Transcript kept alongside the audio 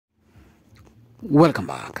Welcome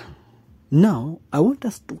back. Now, I want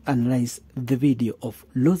us to analyze the video of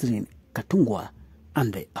Roseline, Katungwa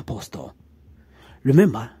and the Apostle.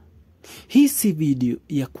 Remember, hii si video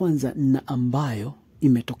ya kwanza na ambayo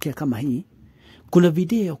imetokea kama hii. Kuna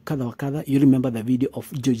video kadha wa kadha. You remember the video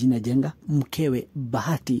of Georgina Jenga, mkewe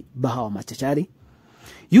Bahati Bahawa Machachari.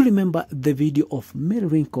 You remember the video of Mary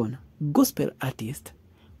Rincon, gospel artist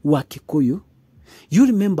wa Kikuyu. You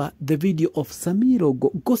remember the video of Samiro,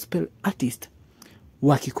 gospel artist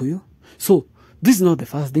wa Kikuyu. So, this is not the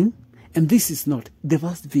first thing, and this is not the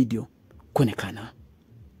first video kuonekana.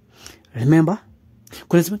 Remember,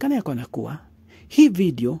 kunasemekana ya kona kuwa hii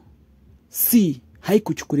video si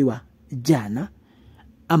haikuchukuliwa jana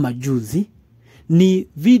ama juzi, ni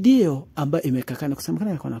video ambayo imekakana.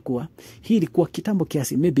 Kusemekana ya kona kuwa hii ilikuwa kitambo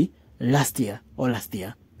kiasi, maybe last year,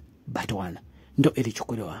 but one ndo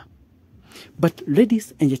ilichukuliwa. But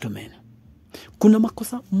ladies and gentlemen, kuna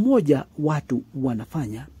makosa moja watu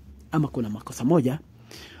wanafanya, ama kuna makosa moja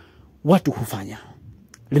watu hufanya.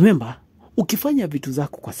 Remember, ukifanya vitu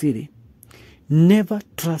zako kwa siri, never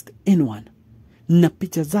trust anyone. Na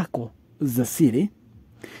picha zako za siri,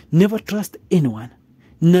 never trust anyone.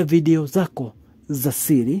 Na video zako za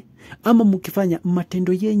siri, ama mkifanya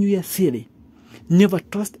matendo yenyu ya siri, never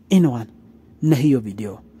trust anyone na hiyo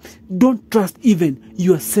video. Don't trust even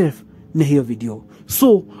yourself na hiyo video.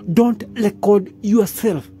 So, don't record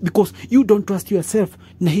yourself because you don't trust yourself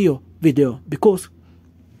na hiyo video. Because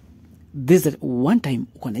this is one time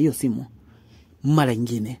uko na hiyo simu, mara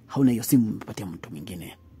nyingine hauna hiyo simu, umepatia mtu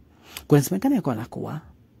mwingine. Kuna semekana ya kwa kuwa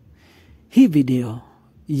hii video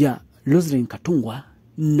ya Roseline Katungwa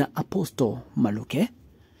na Apostle Maluke,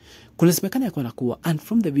 kuna semekana ya kwa kuwa, and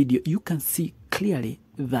from the video you can see clearly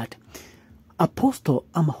that Apostle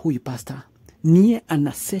ama huyu pastor niye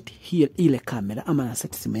ana set ile kamera ama ana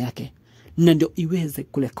set simu yake na ndio iweze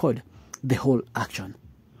kurecord the whole action.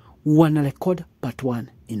 Wana record part 1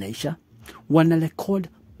 inaisha, wana record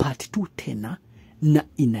part 2 tena na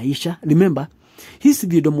inaisha. Remember, hii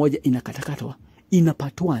video moja inakatakatwa, ina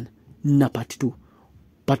part 1 na part 2.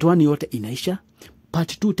 Part 1 yote inaisha,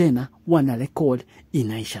 part 2 tena wana record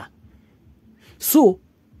inaisha. So,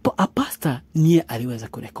 a pastor niye aliweza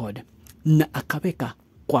kurecord na akaweka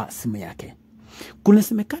kwa simu yake. Kuna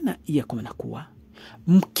semekana ya kwa kuwa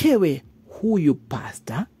mkewe huyu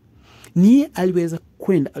pastor niye aliweza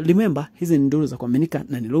kwenda, remember hizi ni nduru za kuaminika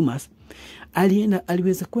na ni rumors,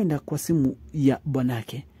 aliweza kwenda kwa simu ya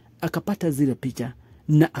bwanake, akapata zile picha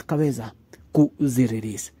na akaweza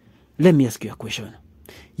kuzirelease. Let me ask you a question.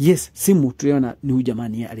 Yes, simu tuliona ni huyu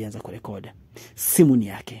jamani alianza kurekodi. Simu ni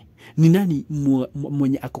yake. Ni nani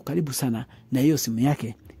mwenye ako karibu sana na hiyo simu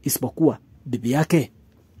yake isipokuwa bibi yake?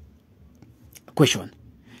 Question.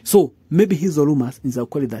 So, maybe hizo rumors ni za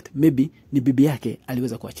ukweli that maybe ni bibi yake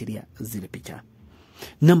aliweza kuachilia zile picha.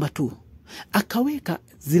 Number 2, akaweka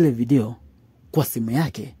zile video kwa simu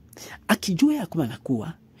yake, akijua ya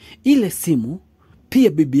kuwa ile simu pia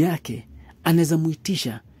bibi yake anaweza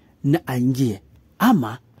muitisha na aingie,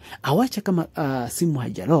 ama awacha kama simu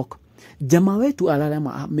haijalock. Jamaa wetu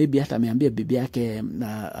alalama, maybe hata ameambia bibi yake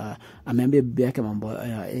mambo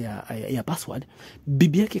ya password.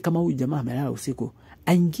 Bibi yake kama huyu jamaa amelala usiku,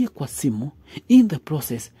 aingie kwa simu, in the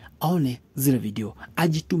process aone zile video,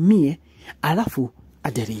 ajitumie, alafu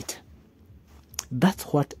adelete.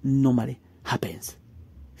 That's what normally happens.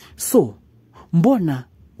 So, mbona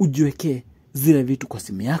ujiweke zile vitu kwa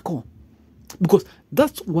simu yako? Because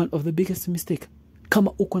that's one of the biggest mistake.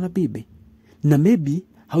 Kama uko na bibi na maybe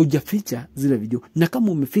haujaficha zile video, na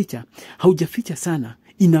kama umeficha haujaficha sana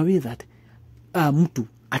in a way that mtu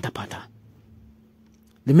atapata.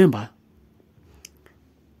 Remember,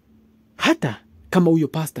 hata kama huyo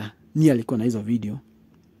pastor ni alikuwa na hizo video,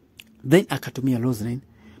 then akatumia Roseline,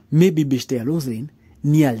 maybe bishte ya Roseline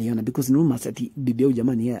ni aliona, because no matter ati bibi yao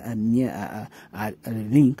jamani ni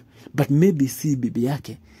link, but maybe si bibi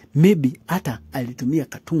yake, maybe hata alitumia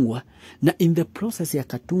Katungwa, na in the process ya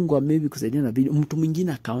Katungwa maybe kusaidia na video, mtu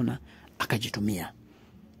mwingine akaona akajitumia.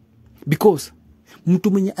 Because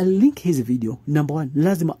mtu mwenye alilink hizi video, number 1,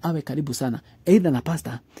 lazima awe karibu sana either na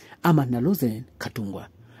pastor ama na Roseline Katungwa.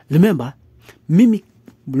 Remember, mimi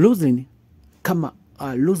Roseline kama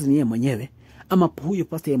Roseline yeye mwenyewe ama huyo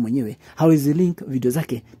pastor yeye mwenyewe hawezi link video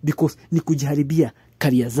zake, because ni kujiharibia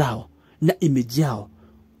career zao na image yao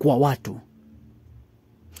kwa watu.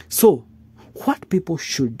 So, what people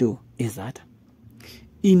should do is that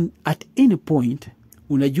at any point,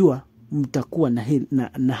 unajua mtakuwa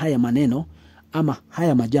na haya maneno ama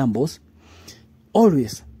haya majambos,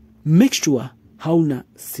 always make sure hauna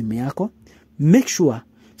simu yako, make sure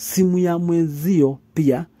simu ya mwenzio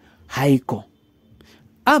pia haiko,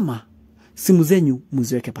 ama simu zenyu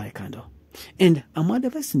muziweke pale kando. And I'm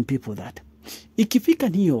advising people that ikifika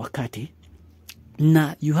ni hiyo wakati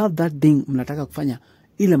na you have that thing mnataka kufanya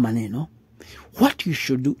ile maneno, what you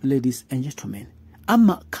should do, ladies and gentlemen,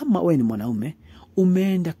 ama kama wewe ni mwanaume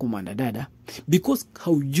umeenda kwa mwanadada because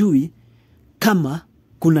haujui kama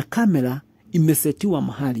kuna kamera imesetiwa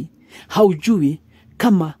mahali, haujui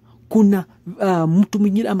kama kuna mtu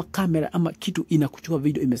mwingine ama kamera ama kitu inakuchukua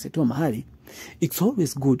video imesetiwa mahali, it's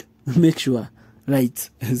always good make sure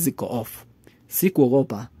lights ziko off. Si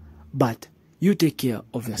kuogopa, but you take care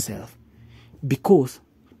of yourself because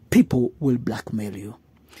people will blackmail you.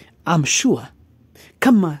 I'm sure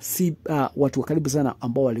kama si watu wa karibu sana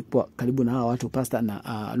ambao walikuwa karibu na hawa watu Pastor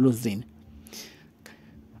na Roseline,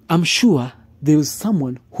 I'm sure there is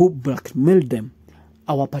someone who blackmailed them,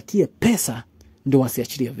 awapatie pesa ndo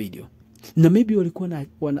wasiachilie video. Na maybe walikuwa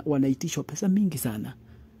wanaitishwa pesa mingi sana.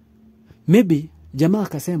 Maybe jamaa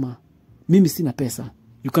akasema mimi sina pesa,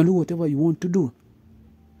 you can do whatever you want to do.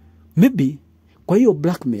 Maybe kwa hiyo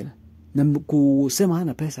blackmail na kusema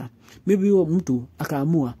hana pesa, maybe huyo mtu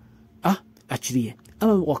akaamua achilie,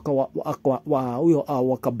 ama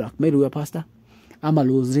waka blackmail huyo pastor ama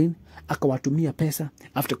Roseline akawatumia pesa.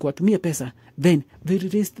 After kuwatumia pesa, then they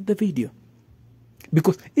released the video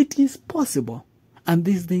because it is possible and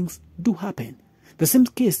these things do happen. The same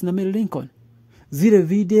case na Mary Lincoln, zile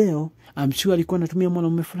video I'm sure alikuwa anatumia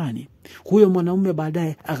mwanaume fulani, huyo mwanaume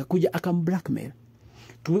baadaye akakuja akamblackmail.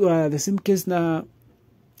 The same case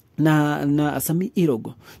na Sami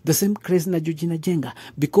Irogo, the same case na Georgina Jenga,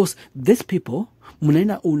 because these people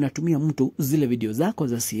mnaenda unatumia mtu zile video zako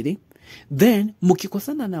za siri, then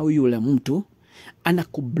mkikosana na yule mtu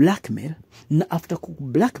anakublackmail, na after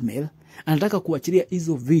kublackmail anataka kuachilia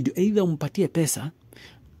hizo video, either umpatie pesa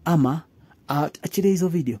ama achilie hizo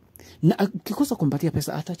video, na ukikosa kumpatia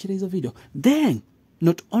pesa ataachilia hizo video. Then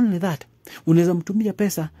not only that, unaweza mtumia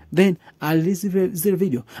pesa then alizi zile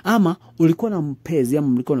video, ama ulikuwa na mpenzi ama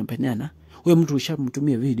mlikuwa mnapenyana, huyo mtu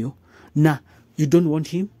ushamtumia video na you don't want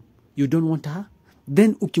him, you don't want her,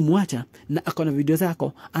 then ukimwacha na akona video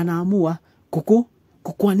zako anaamua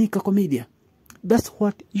kukuanika kwa media. That's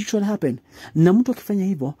what usually happen. Na mtu akifanya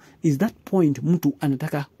hivyo is that point mtu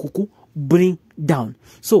anataka bring down.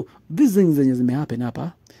 So these things zenye zimehappen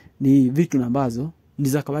hapa ni vitu ambazo ni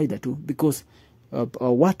za kawaida tu, because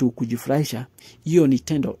watu kujifurahisha, hiyo ni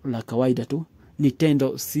tendo la kawaida tu, ni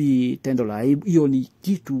tendo, si tendo la aibu. Hiyo ni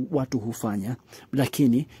kitu watu hufanya,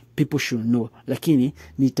 lakini people should know. Lakini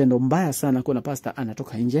ni tendo mbaya sana kuona pastor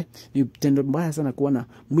anatoka nje, ni tendo mbaya sana kuona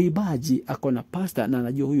mwibaji akona pastor na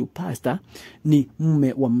anajua huyu pastor ni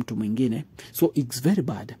mume wa mtu mwingine. So it's very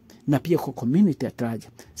bad, na pia kwa community at large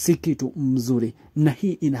si kitu mzuri, na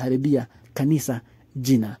hii inaharibia kanisa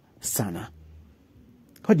jina sana.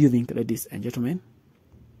 What do you think, ladies and gentlemen?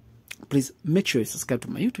 Please make sure you subscribe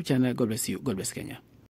to my YouTube channel. God bless you. God bless Kenya.